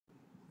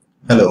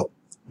Hello,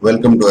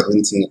 welcome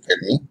to Singh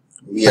Academy.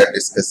 We are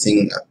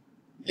discussing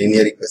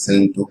linear equation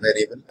in two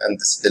variable, and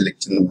this is the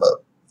lecture number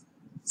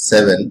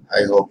 7.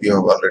 I hope you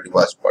have already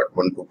watched part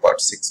 1 to part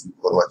 6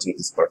 before watching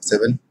this part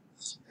 7.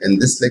 In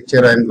this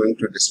lecture, I am going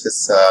to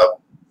discuss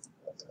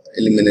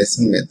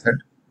elimination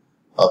method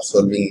of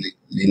solving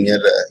linear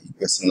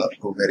equation of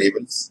two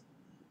variables.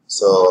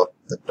 So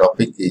the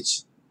topic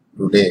is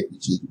today,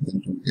 which is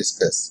going to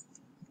discuss,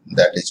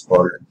 that is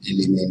called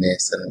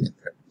elimination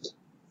method.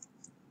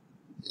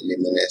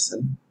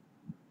 Elimination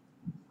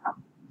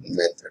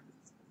method.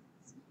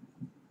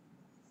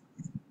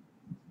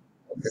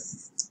 Okay,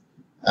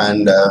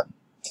 and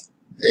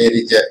there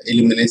is a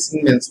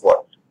elimination means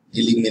what?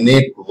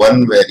 Eliminate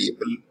one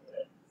variable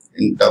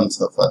in terms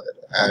of other,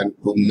 and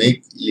to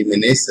make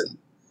elimination,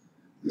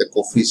 the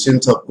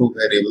coefficients of two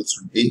variables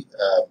should be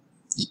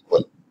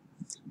equal.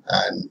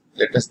 And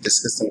let us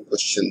discuss some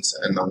questions,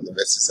 and on the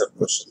basis of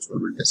questions we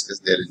will discuss.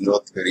 There is no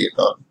theory at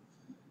all.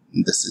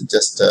 This is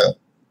just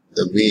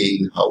the way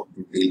in how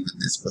to deal with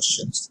these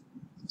questions.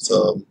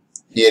 So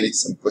here is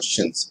some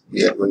questions.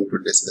 We are going to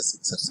discuss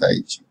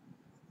exercise.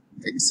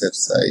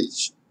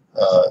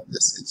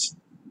 This is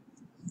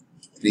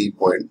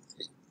 3.3,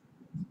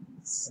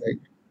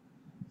 right?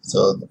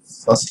 So the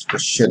first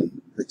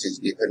question which is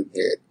given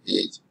here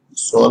is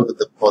solve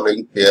the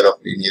following pair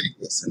of linear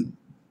equation.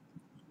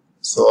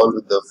 Solve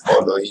the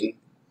following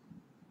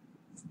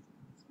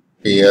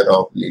pair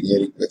of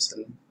linear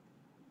equation.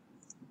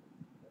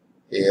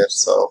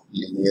 Pairs of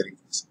linear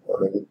equation.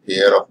 Following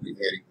pair of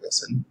linear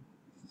equation.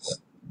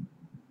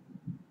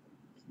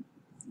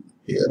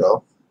 Pair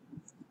of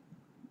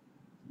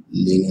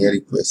linear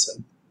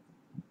equation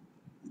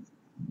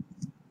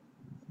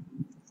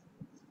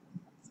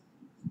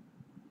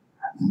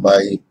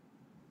by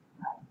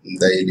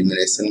the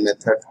elimination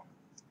method.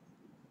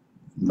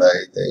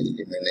 By the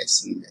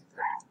elimination method.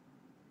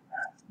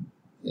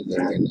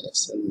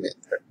 Elimination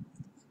method.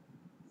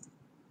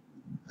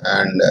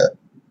 And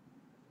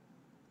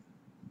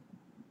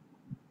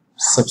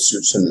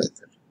substitution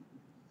method.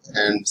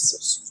 And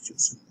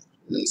substitution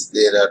method means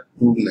there are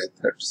two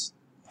methods.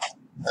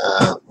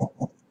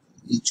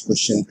 Each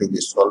question to be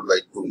solved by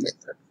two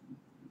methods.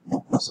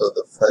 So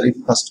the very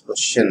first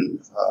question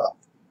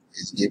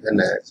is given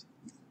as,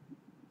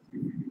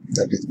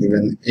 that is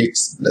given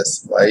x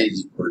plus y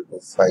is equal to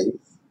 5.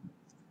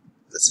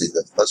 This is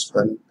the first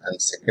one,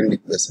 and second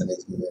equation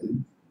is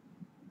given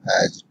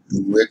as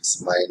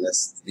 2x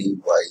minus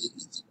 3y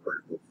is equal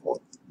to 4.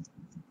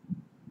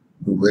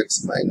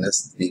 2x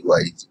minus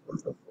 3y is equal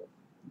to 4.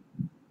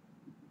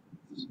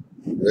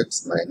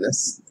 2x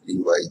minus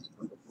 3y is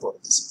equal to 4.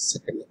 This is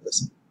second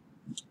equation.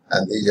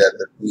 And these are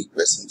the two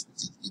equations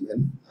which is given.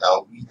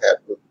 Now we have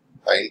to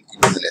find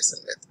elimination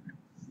method.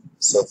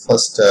 So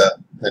first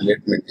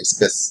let me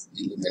discuss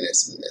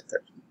elimination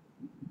method.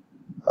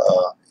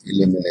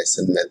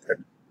 Elimination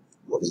method.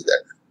 What is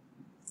that?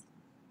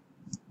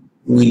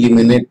 To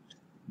eliminate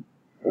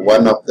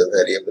one of the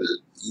variable,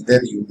 either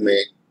you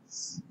may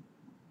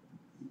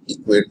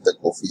equate the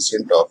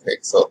coefficient of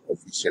x or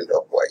coefficient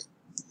of y.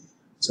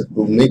 So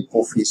to make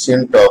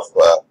coefficient of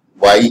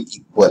y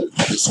equal,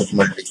 we should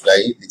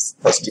multiply this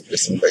first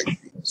equation by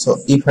 3. So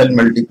if I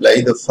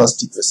multiply the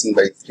first equation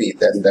by 3,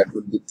 then that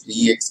would be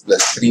 3x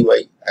plus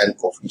 3y, and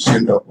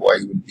coefficient of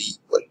y will be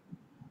equal.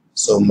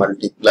 So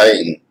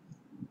multiplying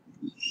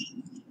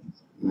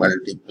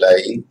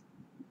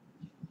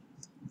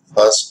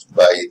first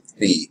by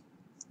 3,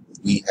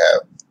 we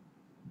have,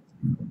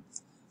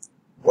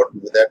 what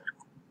will be that?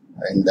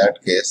 In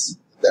that case,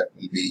 that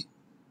will be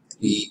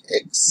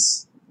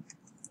 3x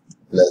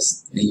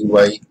plus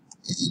 3y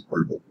is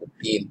equal to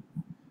 15,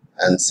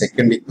 and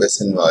second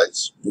equation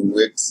was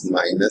 2x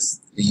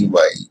minus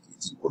 3y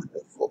is equal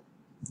to 4.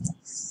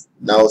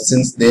 Now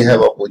since they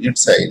have opposite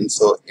signs,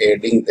 so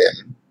adding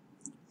them,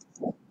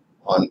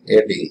 on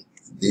adding,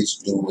 these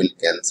two will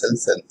cancel,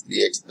 and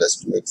 3x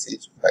plus 2x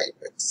is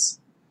 5x.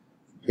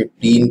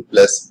 15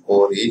 plus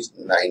 4 is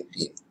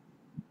 19,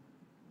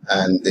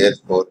 and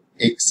therefore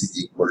x is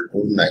equal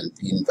to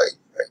 19 by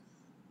 5.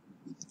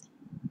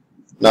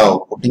 Now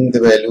putting the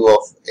value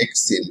of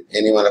x in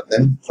any one of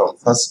them, from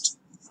first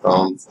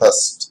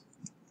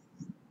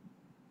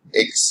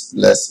x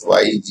plus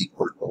y is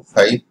equal to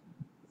 5.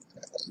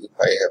 If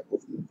I have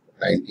put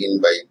 19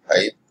 by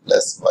 5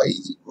 plus y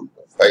is equal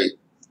to 5,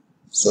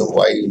 so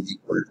y is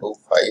equal to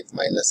 5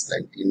 minus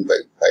 19 by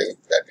 5,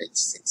 that is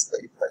 6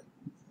 by 5.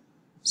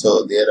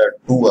 So there are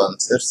two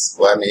answers.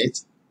 One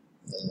is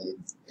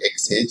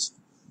x is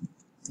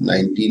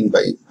 19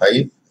 by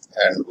 5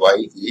 and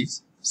y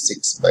is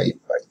 6 by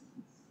 5.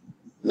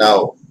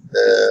 Now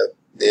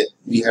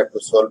we have to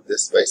solve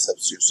this by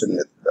substitution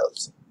method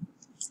also.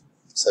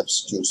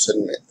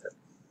 Substitution method.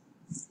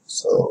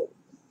 So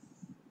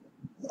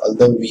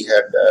although we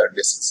had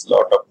discussed a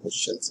lot of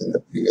questions in the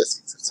previous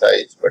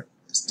exercise, but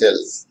still,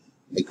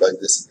 because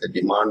this is the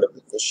demand of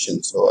the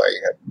question, so I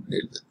have to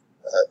deal with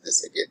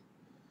this again.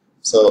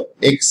 So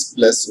x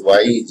plus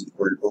y is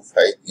equal to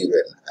 5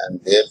 given,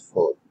 and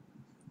therefore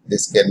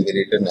this can be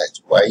written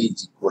as y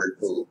is equal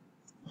to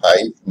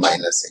 5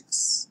 minus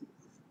x.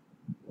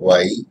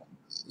 Y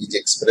is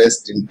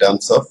expressed in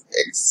terms of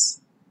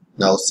x.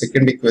 Now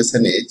second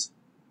equation is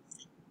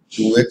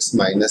 2x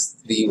minus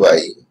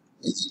 3y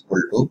is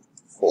equal to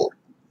 4.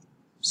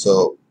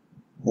 So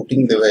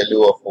putting the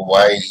value of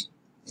y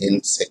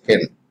in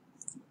second,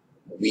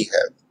 we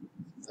have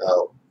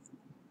now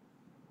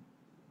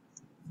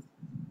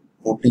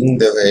putting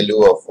the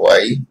value of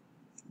y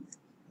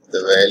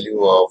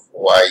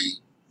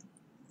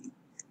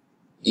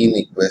in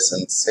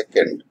equation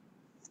second,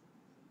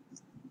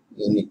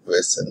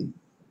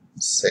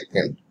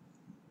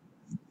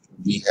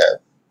 we have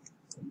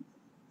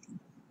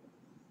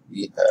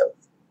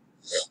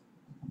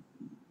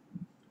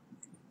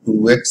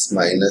 2x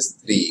minus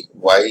 3,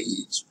 y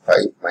is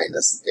 5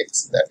 minus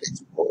x, that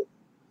is 4.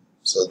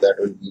 So that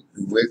will be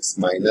 2x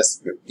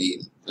minus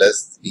 15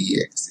 plus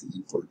 3x is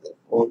equal to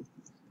 4.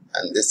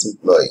 And this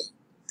employ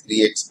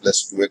 3x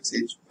plus 2x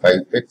is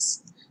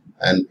 5x,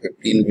 and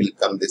 15 will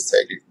come this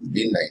side, it will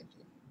be 19.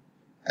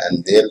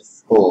 And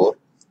therefore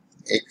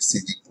x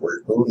is equal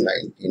to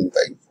 19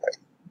 by 5.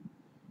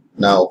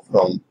 Now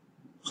from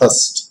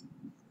first,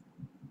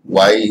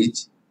 y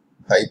is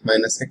 5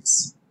 minus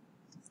x.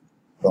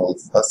 From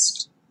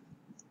first,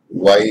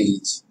 y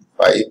is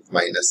 5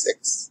 minus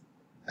x,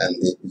 and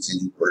which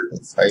is equal to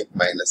 5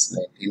 minus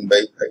 19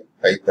 by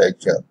 5. 5 by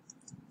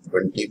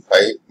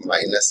 25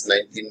 minus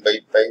 19 by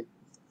 5,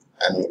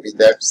 and what is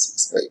that?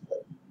 6 by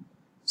 5.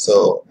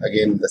 So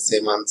again the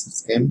same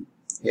answers came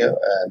here,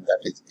 and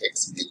that is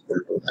x is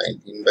equal to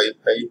 19 by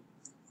 5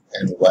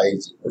 and y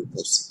is equal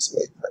to 6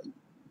 by 5.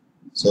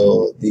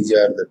 So these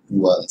are the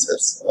two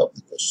answers of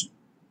the question.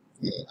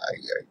 I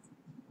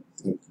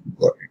think you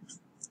got it.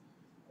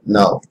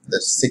 Now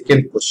the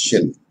second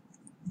question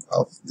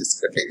of this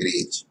category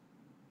is,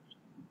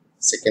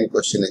 second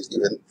question is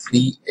given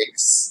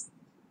 3x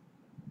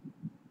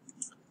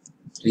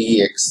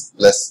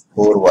plus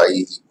 4y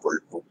is equal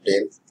to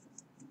 10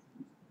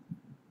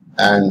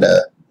 and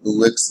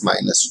 2x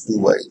minus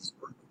 2y is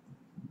equal to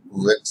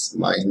 2x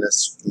minus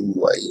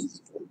 2y is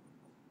equal to.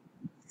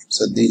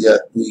 So these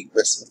are two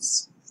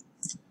equations.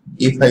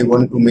 If I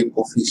want to make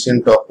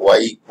coefficient of y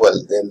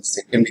equal, then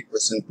second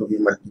equation to be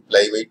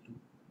multiplied by 2.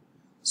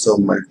 So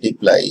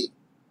multiply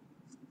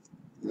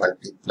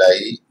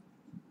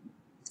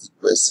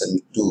equation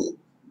 2,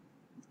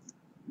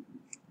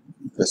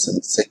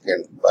 equation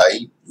second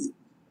by 2.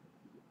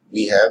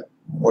 We have,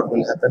 what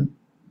will happen?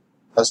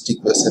 First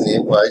equation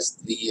A was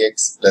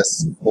 3x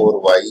plus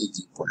 4y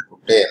is equal to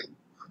 10,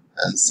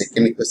 and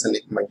second equation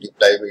if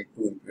multiplied by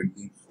 2, it will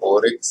be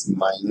 4x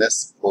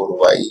minus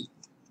 4y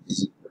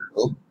is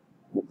equal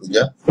to 2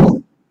 to 4.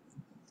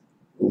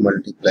 2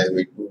 multiplied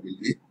by 2 will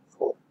be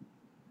 4.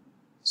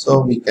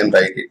 So we can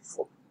write it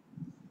 4.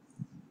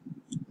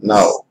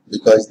 Now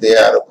because they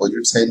are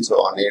opposite signs, so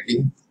on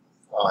adding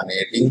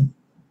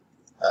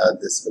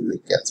this will be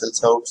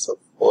cancels out. So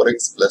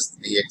 4x plus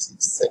 3x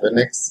is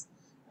 7x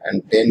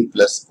and 10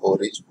 plus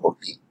 4 is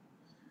 14.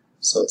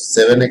 So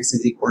 7x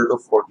is equal to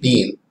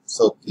 14.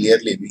 So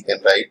clearly we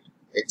can write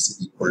x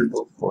is equal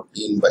to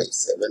 14 by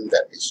 7,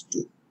 that is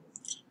 2.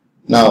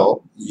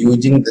 Now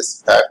using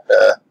this fact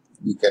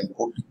we can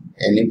put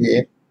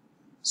anywhere.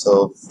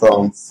 So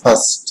from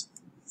first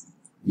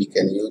we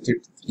can use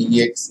it.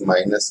 3x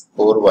minus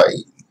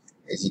 4y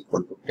is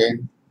equal to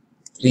 10.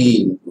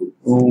 3 into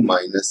 2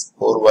 minus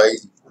 4y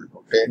is equal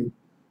to 10.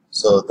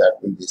 So that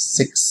will be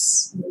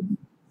 6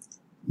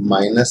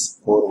 minus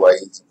 4y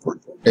is equal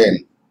to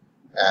 10,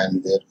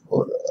 and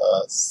therefore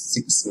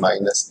 6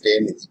 minus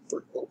 10 is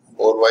equal to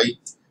 4y,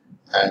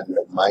 and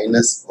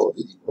minus 4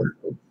 is equal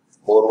to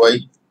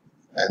 4y,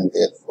 and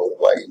therefore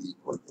y is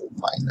equal to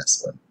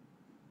minus 1.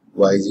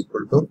 Y is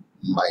equal to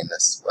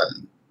minus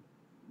 1.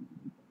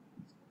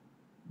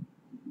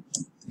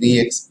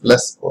 3x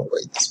plus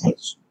 4y this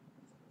much.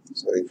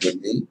 So it will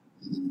be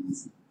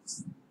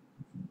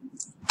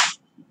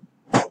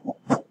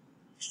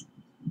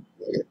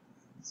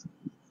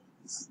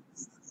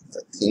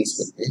the things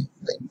will be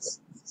like that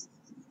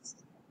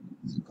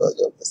because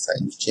of the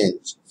sign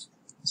change.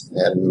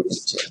 Scenario will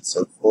change.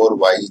 So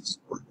 4y is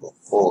equal to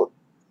 4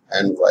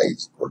 and y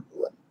is equal to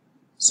 1.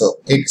 So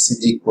x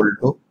is equal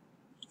to,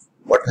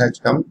 what has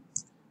come?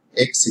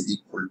 X is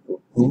equal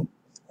to 2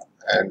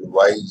 and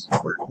y is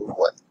equal to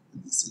 1.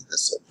 This is the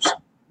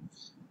solution.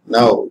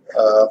 Now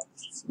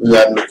we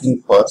are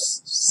looking for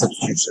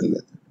substitution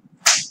method.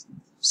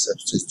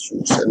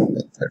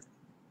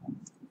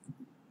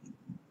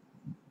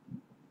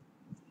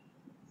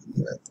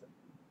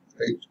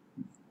 Right?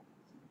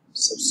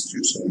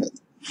 Substitution method.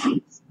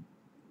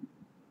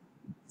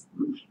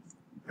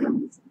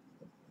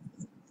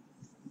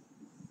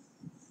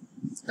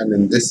 And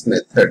in this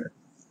method,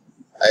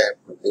 I have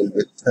to deal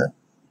with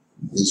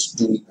these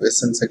two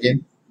equations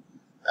again.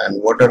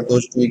 And what are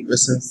those two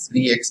equations?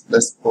 3x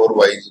plus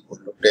 4y is equal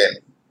to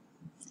 10.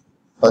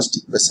 First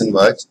equation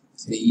was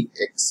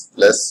 3x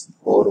plus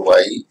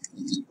 4y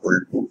is equal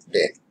to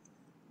 10.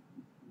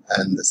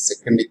 And the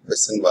second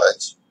equation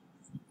was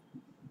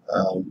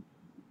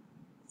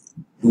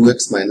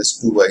 2x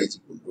minus 2y is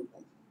equal to 2.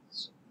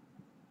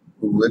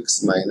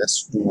 2x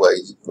minus 2y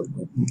is equal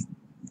to 2.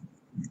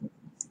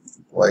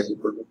 Y is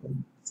equal to 2.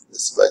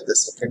 This by the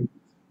second.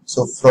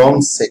 So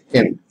from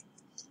second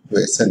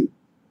equation,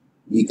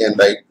 we can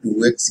write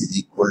 2x is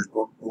equal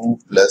to 2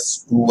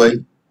 plus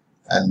 2y,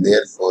 and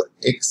therefore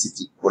x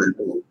is equal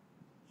to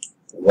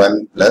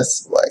 1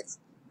 plus y.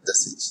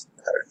 This is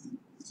third.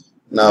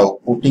 Now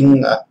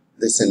putting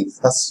this in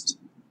first,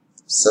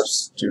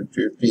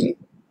 substituting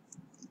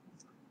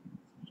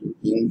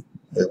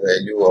the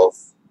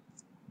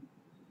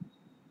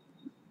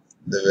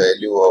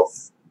value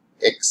of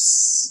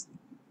x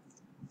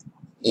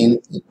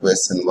in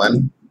equation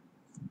 1,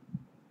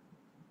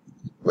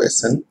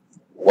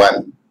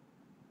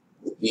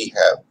 we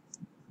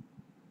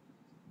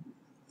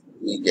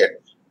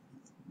get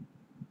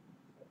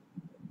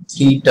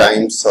 3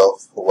 times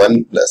of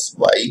 1 plus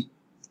y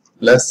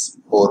plus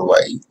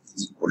 4y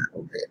is equal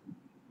to 10.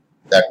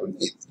 That will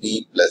be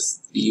 3 plus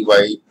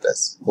 3y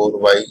plus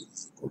 4y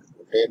is equal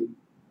to 10.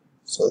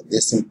 So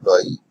this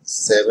implies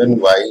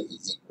 7y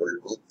is equal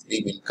to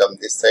 3 will come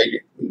this side,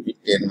 it will be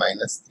 10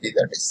 minus 3,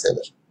 that is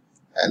 7.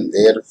 And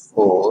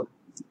therefore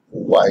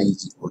y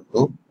is equal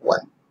to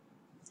 1.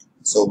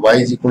 So y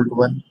is equal to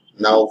 1.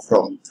 Now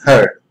from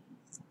third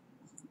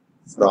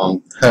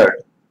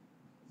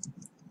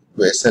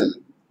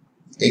equation,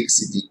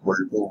 x is equal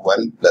to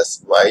 1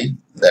 plus y,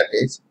 that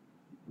is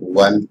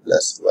 1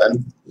 plus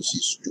 1, which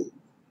is 2.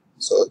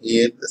 So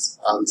here this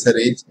answer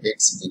is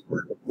x is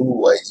equal to 2,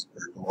 y is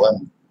equal to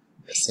 1.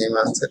 The same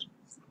answer.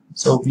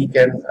 So we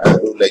can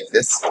do like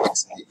this: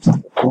 x is equal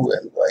to 2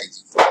 and y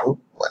is equal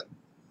to 1.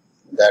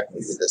 That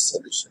will be the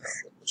solution of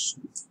the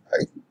question.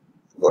 I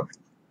got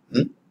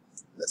it.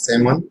 The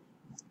same one.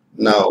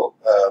 Now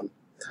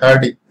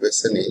third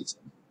equation is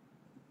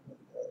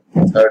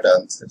third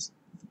answer.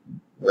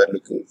 We are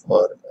looking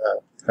for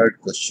third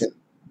question,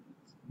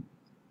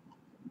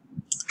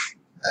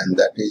 and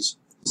that is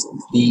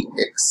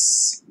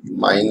 3x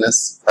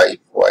minus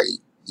 5y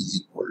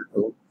is equal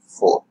to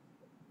 4,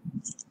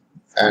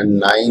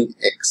 and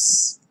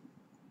 9x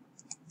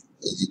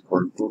is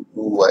equal to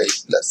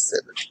 2y plus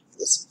 7.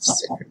 This is the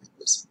second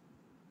equation.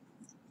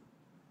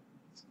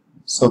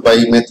 So by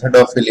method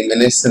of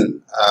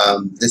elimination,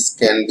 this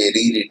can be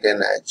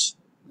rewritten as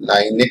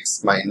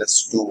 9x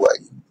minus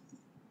 2y.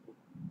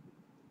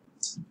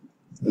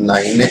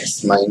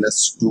 9x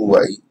minus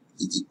 2y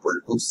is equal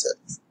to 7.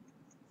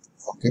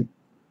 Okay.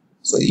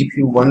 So if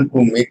you want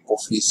to make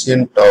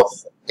coefficient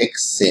of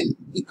x same,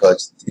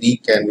 because 3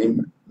 can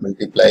be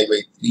multiplied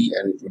by 3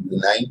 and it will be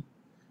 9.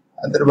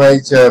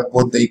 Otherwise,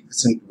 both the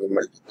equation will be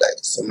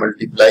multiplied. So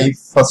multiply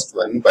first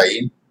one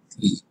by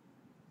 3.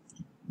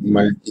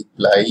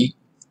 Multiply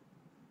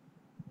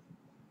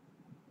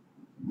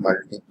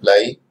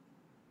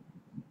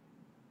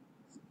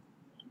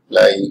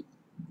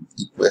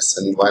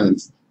equation 1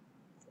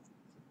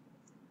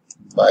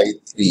 by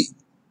 3.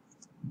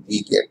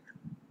 We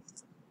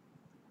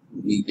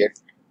get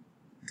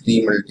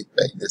 3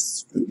 multiply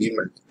this will be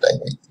multiplied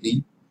by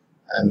 3,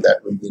 and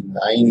that will be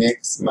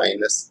 9x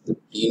minus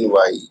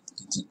 15y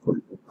is equal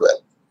to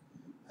 12.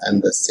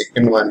 And the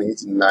second one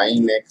is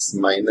 9x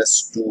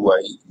minus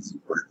 2y is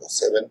equal to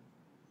 7.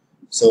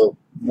 So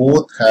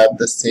both have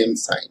the same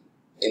sign.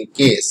 In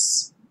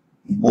case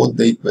both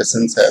the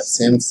equations have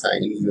same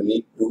sign, you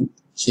need to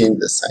change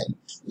the sign,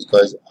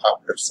 because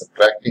after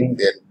subtracting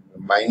there will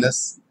be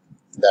minus,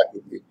 that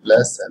will be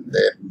plus, and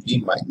there will be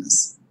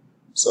minus.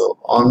 So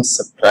on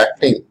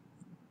subtracting,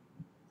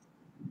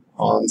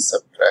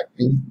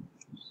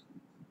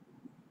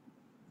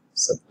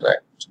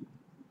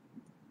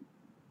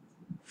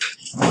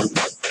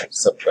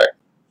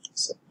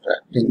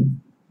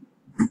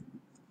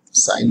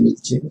 sign will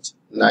change.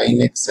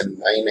 9x and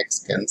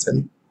 9x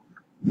cancel.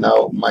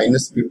 Now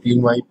minus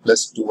 15y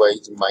plus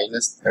 2y is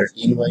minus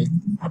 13y,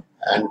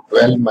 and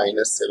 12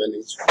 minus 7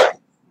 is 5.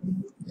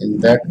 In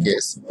that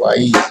case, y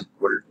is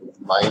equal to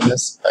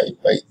minus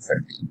 5 by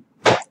 13.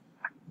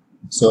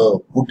 So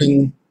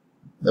putting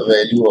the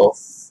value of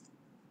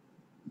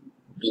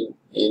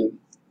in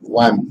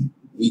 1,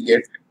 we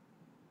get,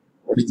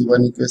 what is the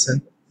one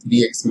equation?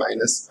 3x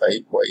minus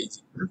 5y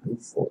is equal to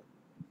 4.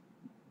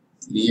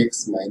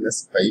 3x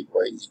minus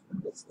 5y is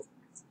equal to 4.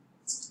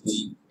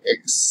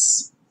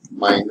 3x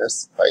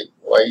minus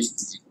 5y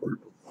is equal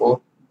to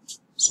 4.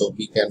 So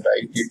we can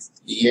write it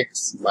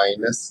 3x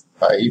minus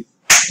 5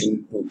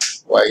 into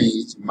y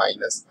is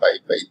minus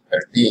 5 by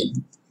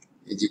 13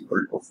 is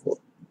equal to 4.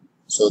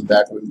 So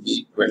that will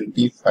be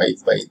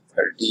 25 by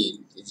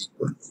 13 is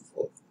equal to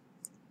 4.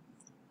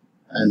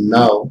 And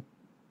now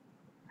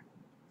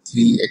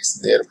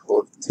 3x,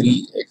 therefore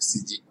 3x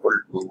is equal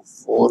to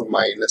 4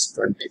 minus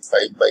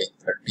 25 by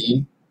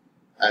 13,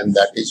 and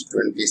that is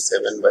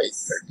 27 by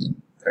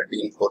 13.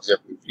 13 4 is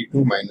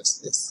 52 minus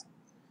this,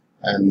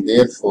 and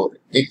therefore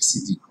x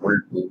is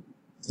equal to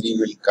 3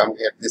 will come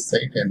here this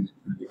side and it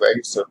will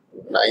divide. So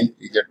 9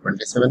 3 is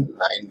 27,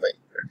 9 by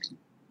 13.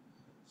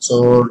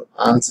 So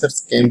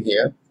answers came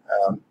here.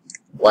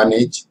 One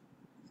is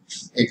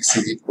x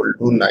is equal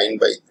to 9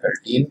 by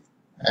 13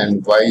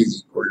 and y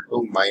is equal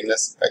to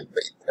minus 5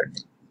 by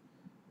 13.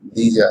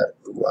 These are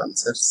two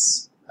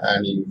answers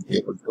and you will be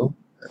able to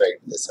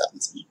write this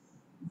answer.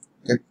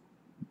 Okay.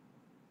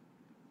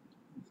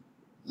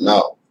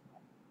 Now,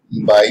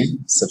 by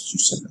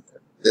substitution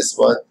method. This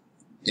was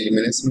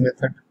elimination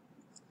method.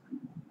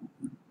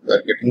 You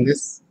are getting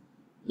this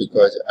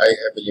because I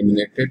have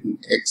eliminated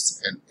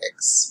x and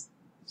x.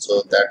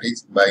 So that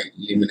is by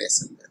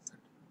elimination method.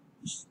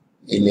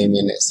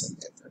 Elimination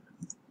method.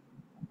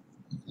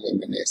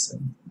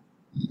 Elimination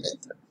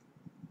method.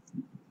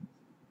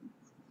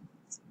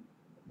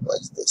 What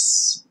is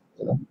this?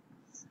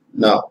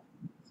 Now,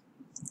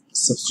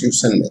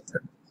 substitution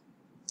method.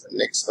 The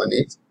next one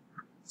is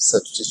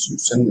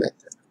substitution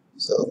method.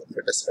 So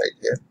let us write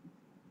here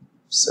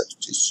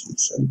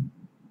substitution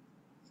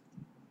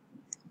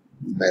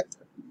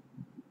method.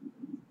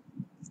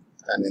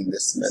 And in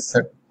this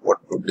method, what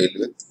to deal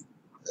with?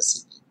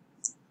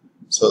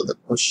 So the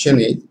question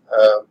is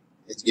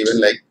given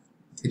like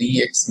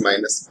 3x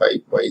minus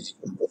 5y is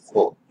equal to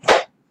 4.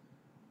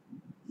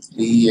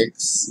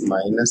 3x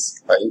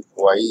minus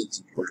 5y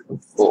is equal to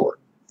 4.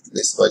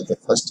 This was the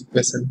first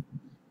equation.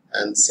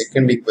 And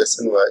second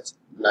equation was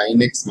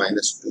 9x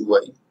minus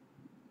 2y.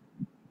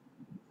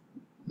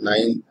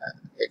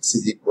 9x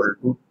is equal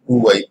to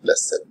 2y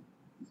plus 7.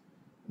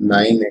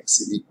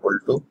 9x is equal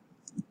to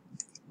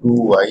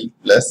 2y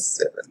plus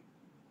 7.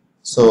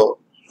 So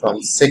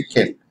from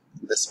second,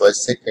 this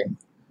was second,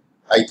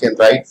 I can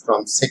write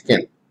from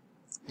second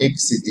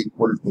x is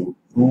equal to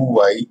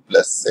 2y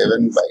plus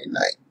 7 by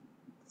 9.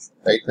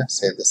 Right now,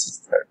 say this is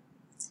third.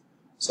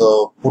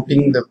 So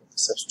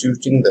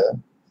substituting the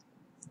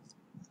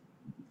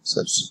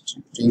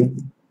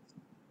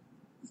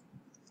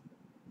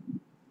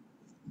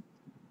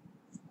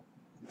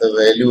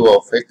value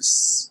of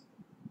x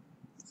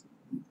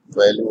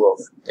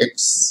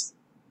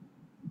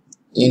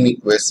in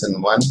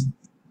equation 1,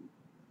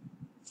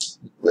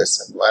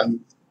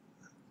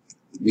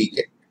 we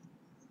get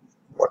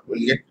what we'll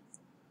get.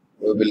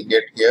 We will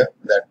get here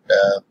that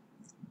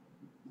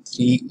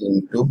 3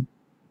 into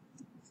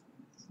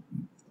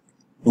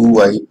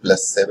 2y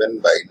plus 7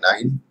 by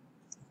 9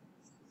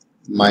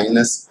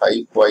 minus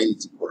 5y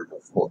is equal to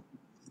 4.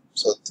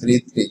 So 3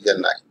 3 is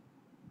 9,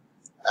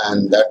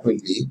 and that will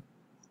be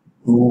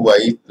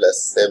 2y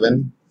plus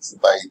 7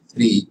 by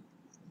 3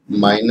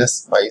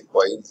 minus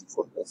 5y is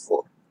equal to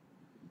 4.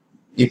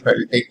 If I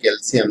will take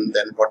LCM,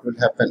 then what will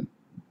happen?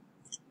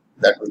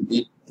 That will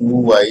be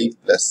 2y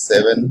plus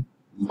 7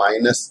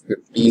 minus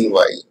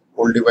 15y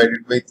whole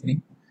divided by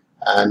 3,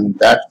 and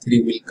that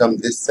 3 will come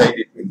this side,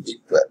 it will be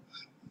 12,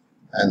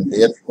 and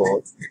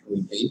therefore it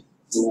will be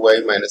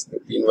 2y minus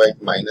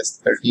 15y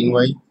minus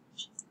 13y,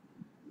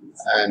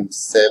 and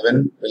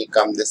 7 will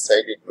come this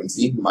side, it will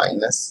be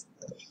minus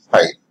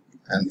 5,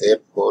 and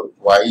therefore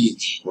y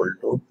is equal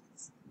to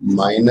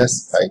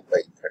minus 5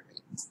 by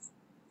 13.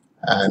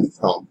 And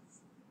from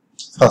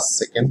first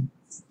second,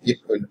 if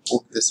we will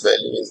put this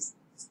value in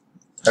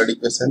third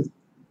equation,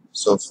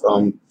 so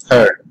from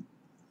third,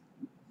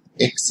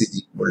 x is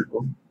equal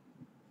to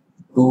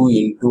 2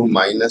 into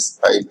minus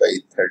 5 by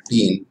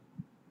 13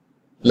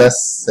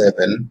 plus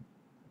 7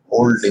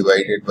 whole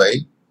divided by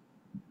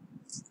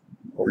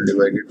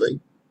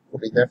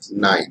what is that?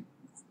 9.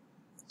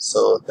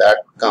 So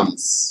that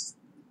comes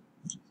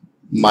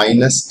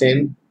minus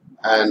 10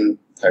 and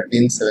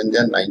 13 7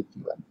 are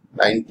 91.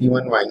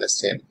 91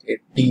 minus 10,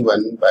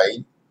 81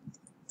 by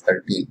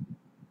 13.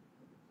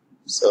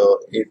 So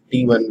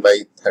 81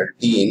 by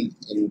 13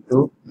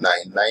 into 9.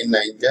 9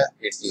 9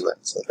 is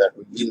 81. So that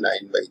will be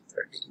 9 by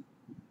 13.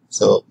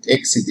 So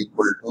x is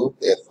equal to,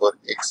 therefore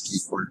x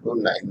is equal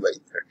to 9 by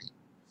 13.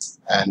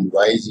 And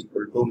y is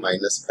equal to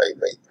minus 5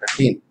 by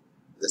 13.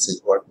 This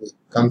is what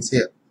comes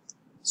here.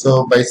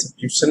 So by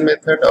substitution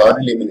method or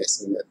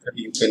elimination method,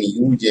 you can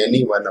use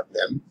any one of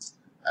them,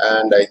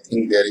 and I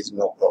think there is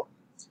no problem.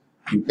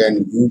 You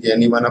can use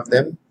any one of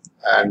them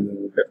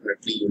and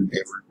definitely you will be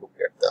able to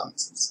get the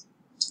answers.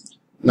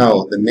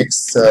 Now the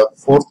next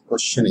fourth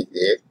question is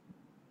there,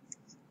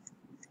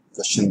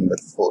 question number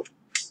 4,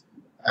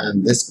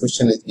 and this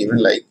question is given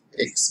like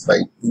x by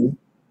 2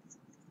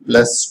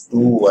 plus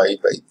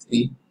 2y by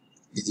 3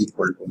 is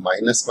equal to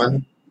minus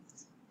 1,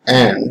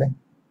 and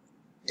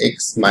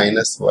x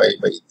minus y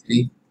by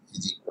 3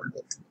 is equal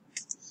to 3.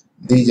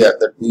 These are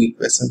the two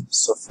equations.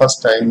 So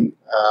first time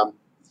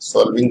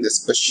solving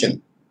this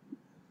question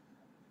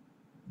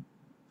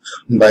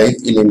by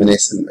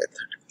elimination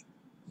method.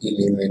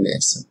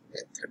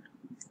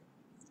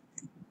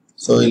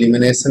 So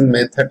elimination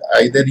method,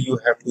 either you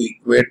have to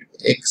equate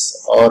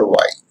x or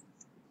y.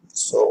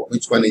 So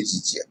which one is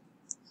easier?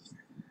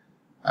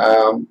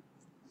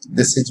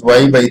 This is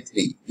y by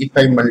 3. If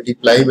I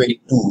multiply by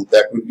 2,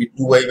 that will be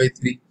 2y by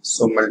 3.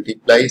 So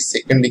multiply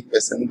second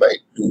equation by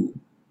 2.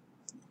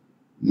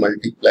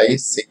 Multiply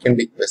second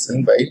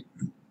equation by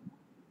 2.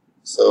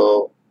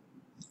 So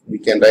we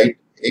can write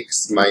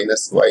x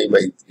minus y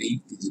by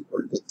 3 is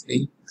equal to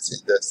 3. This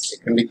is the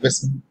second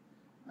equation.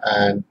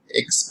 And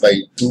x by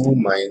 2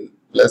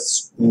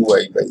 plus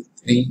 2y by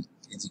 3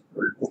 is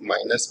equal to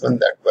minus 1.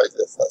 That was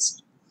the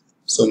first.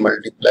 So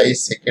multiply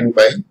second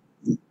by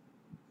 2.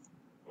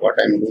 what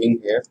I'm doing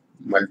here,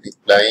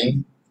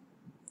 multiplying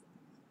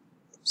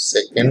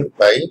second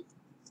by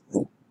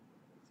 2.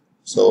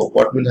 So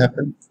what will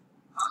happen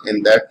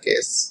in that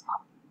case?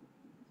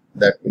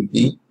 That will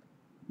be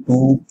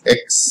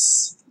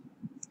 2x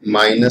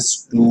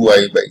minus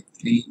 2y by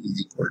 3 is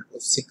equal to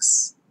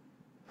 6,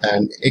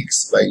 and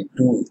x by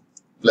 2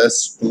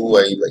 plus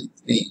 2y by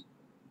 3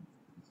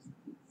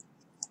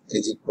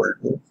 is equal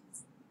to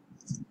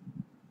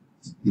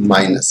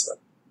minus 1.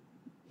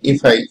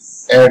 If I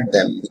add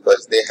them,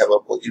 because they have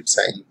opposite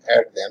sign,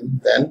 add them,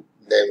 then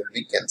they will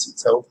be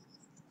cancelled out.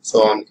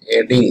 So on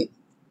adding,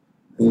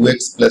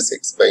 2x plus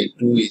x by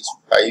 2 is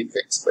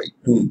 5x by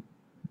 2,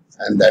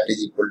 and that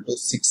is equal to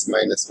 6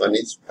 minus 1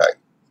 is 5,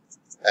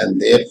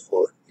 and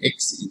therefore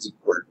x is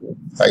equal to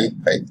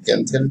 5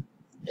 cancel,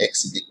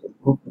 x is equal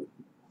to 2.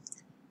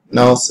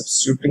 Now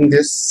substituting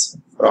this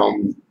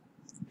from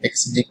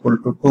x is equal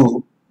to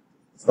 2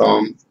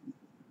 from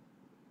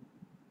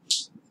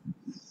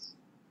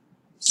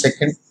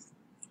second,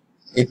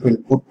 it will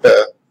put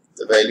the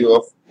value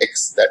of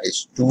x, that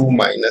is 2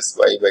 minus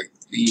y by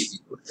 3 is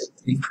equal to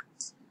 3,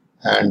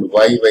 and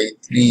y by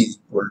 3 is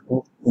equal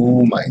to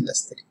 2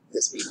 minus 3.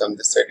 This will come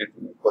this side, it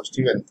will be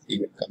positive, and 3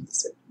 will come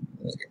this side,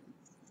 negative.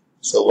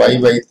 So y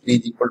by 3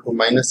 is equal to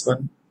minus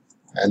 1,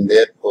 and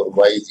therefore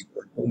y is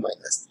equal to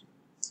minus 3.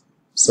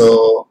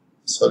 So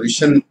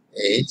solution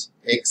is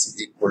x is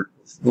equal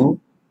to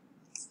 2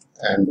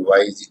 and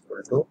y is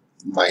equal to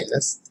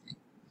minus 3.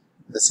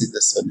 This is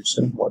the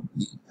solution what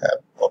we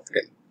have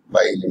obtained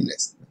by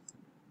elimination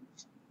method,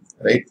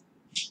 right?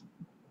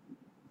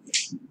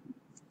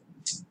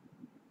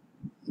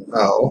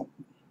 Now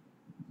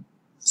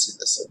this is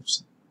the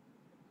solution.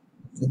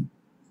 Okay.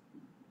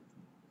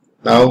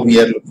 Now we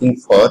are looking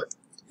for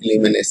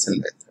elimination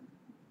method.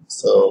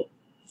 So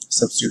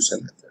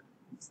substitution method.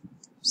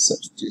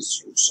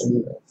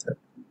 Substitution method.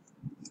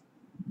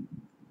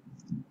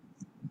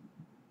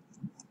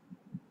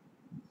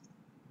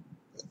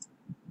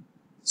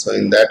 So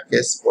in that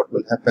case, what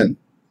will happen?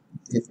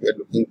 If we are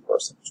looking for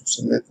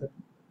substitution method,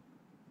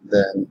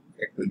 then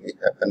it will be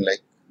happen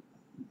like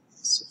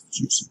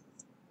substitution.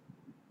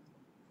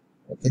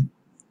 Okay,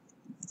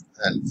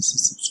 and this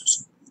is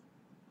substitution.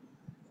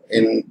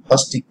 In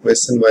first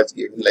equation was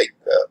given like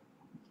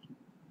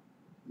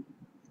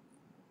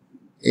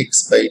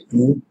x by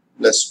 2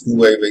 plus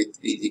 2y by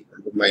 3 is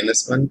equal to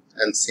minus 1,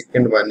 and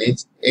second one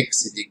is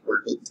x is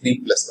equal to 3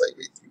 plus y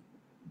by 3.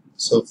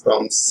 So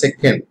from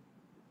second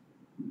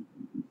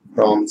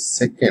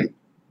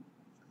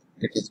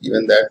it is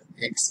given that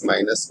x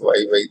minus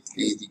y by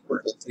 3 is equal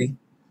to 3,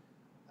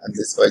 and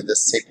this was the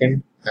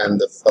second, and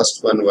the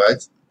first one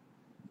was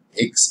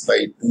x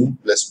by 2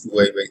 plus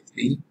 2y by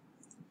 3,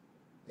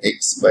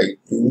 x by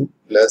 2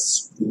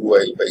 plus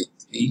 2y by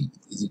 3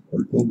 is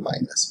equal to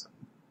minus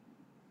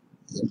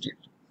 1, isn't it?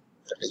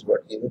 That is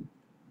what given,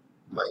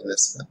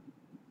 minus 1.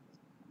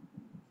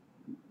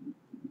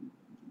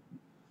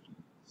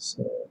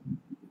 So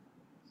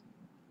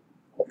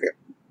okay,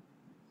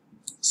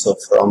 so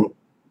from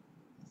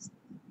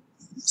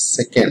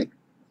second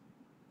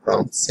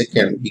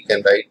we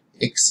can write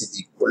x is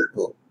equal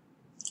to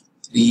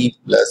 3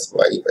 plus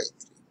y by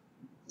 3,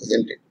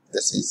 isn't it?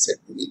 This is said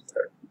to be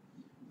third.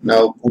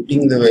 Now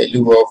putting the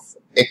value of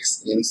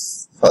x in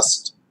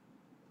first,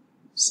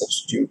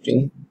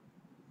 substituting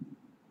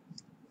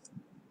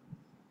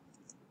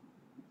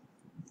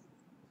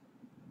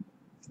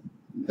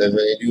the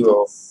value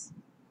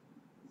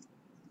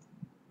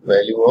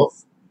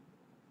of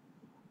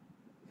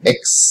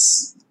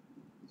x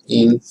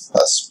in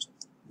first,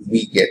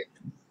 we get,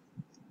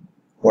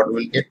 what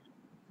we'll get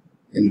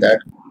in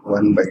that,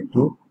 1 by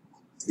 2,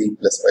 3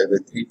 plus y by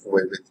 3,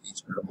 2y by 3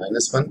 is equal to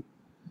minus 1,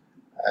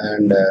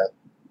 and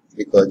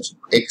because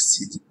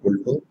x is equal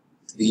to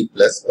 3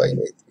 plus y by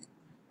 3,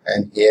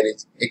 and here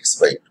is x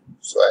by 2,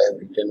 so I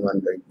have written 1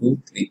 by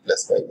 2, 3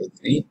 plus y by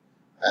 3,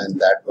 and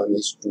that one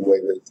is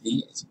 2y by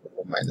 3 is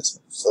equal to minus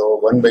 1. So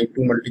 1 by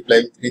 2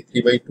 multiplied with 3,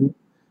 3 by 2,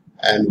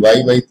 and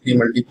y by 3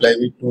 multiplied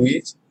with 2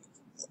 is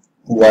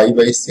y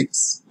by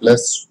 6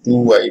 plus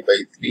 2y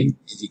by 3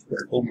 is equal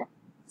to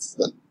minus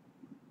 1.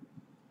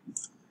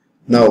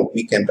 Now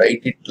we can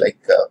write it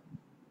like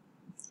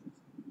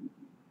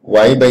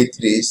y by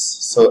 3 is,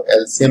 so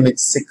LCM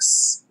is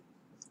 6,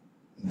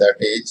 that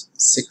is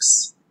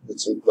 6,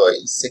 which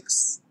implies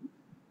 6,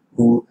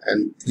 2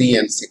 and 3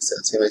 and 6,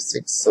 LCM is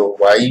 6, so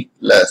y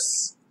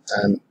plus,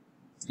 and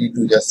 3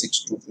 to the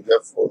 6, 2 to the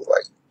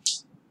 4y,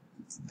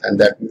 and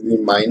that will be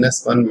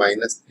minus 1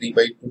 minus 3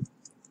 by 2.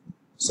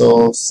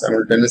 So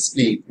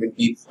simultaneously it will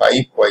be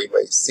 5y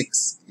by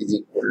 6 is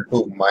equal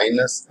to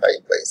minus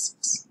 5 by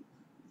 6.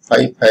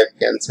 5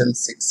 cancel,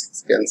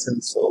 6 cancel,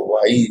 so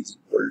y is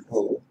equal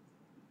to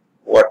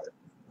what?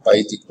 Y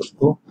is equal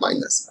to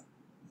minus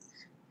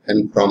 1.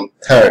 And from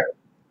third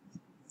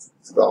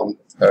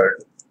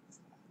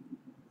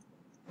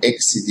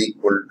x is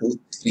equal to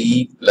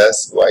 3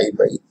 plus y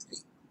by 3,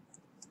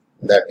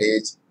 that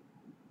is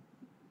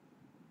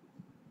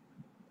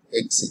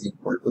x is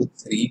equal to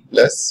 3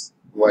 plus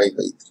y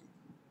by 3.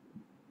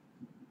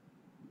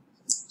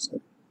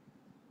 So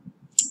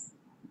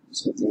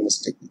something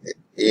mistake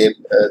there.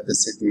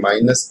 This is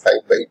minus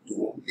 5 by 2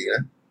 only,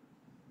 right?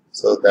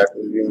 So that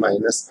will be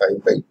minus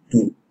 5 by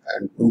 2,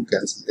 and 2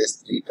 cancel this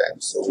 3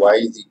 times. So y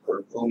is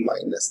equal to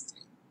minus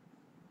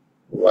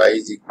 3. Y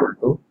is equal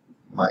to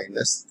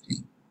minus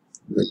 3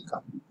 will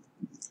come.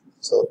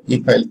 So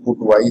if I'll put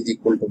y is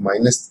equal to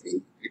minus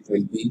 3, it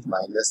will be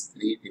minus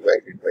 3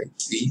 divided by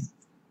 3.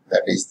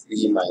 That is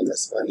 3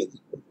 minus 1 is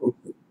equal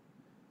to 2.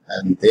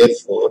 And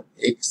therefore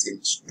x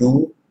is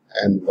 2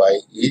 and y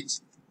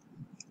is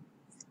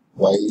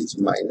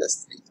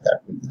minus 3.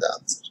 That will be the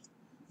answer.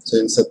 So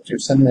in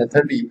substitution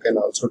method, you can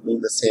also do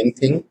the same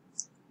thing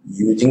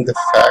using the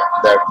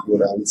fact that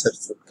your answer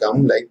should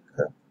come like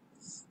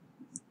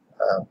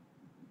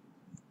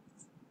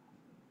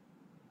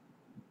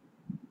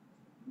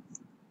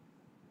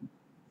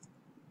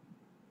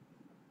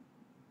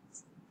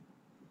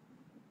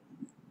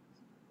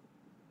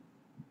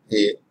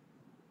a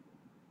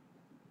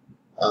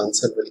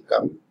answer will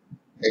come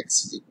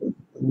x is equal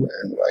to 2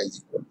 and y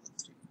is equal to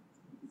 3.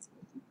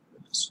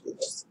 Let us do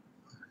this.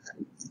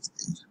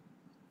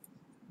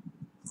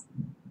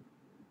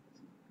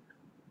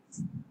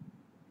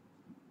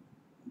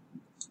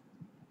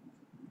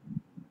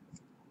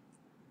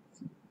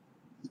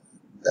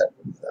 That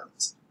will be the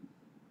answer,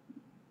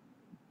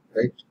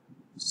 right?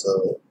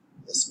 So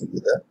this will be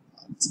the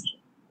answer.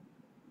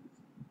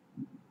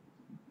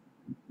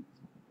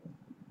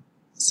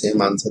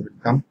 Same answer will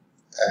come,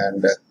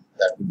 and that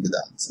will be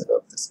the answer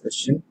of this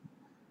question.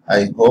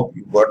 I hope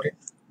you got it.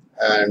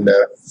 And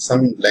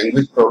some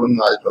language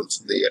problems are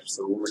also there,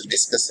 so we will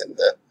discuss in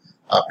the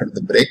after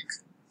the break.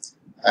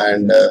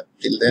 And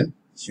till then,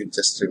 you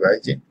just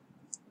revise it.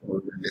 We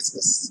will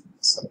discuss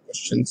some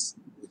questions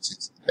which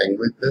is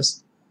language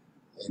based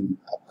in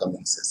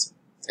upcoming session.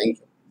 Thank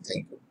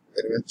you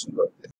very much. God bless.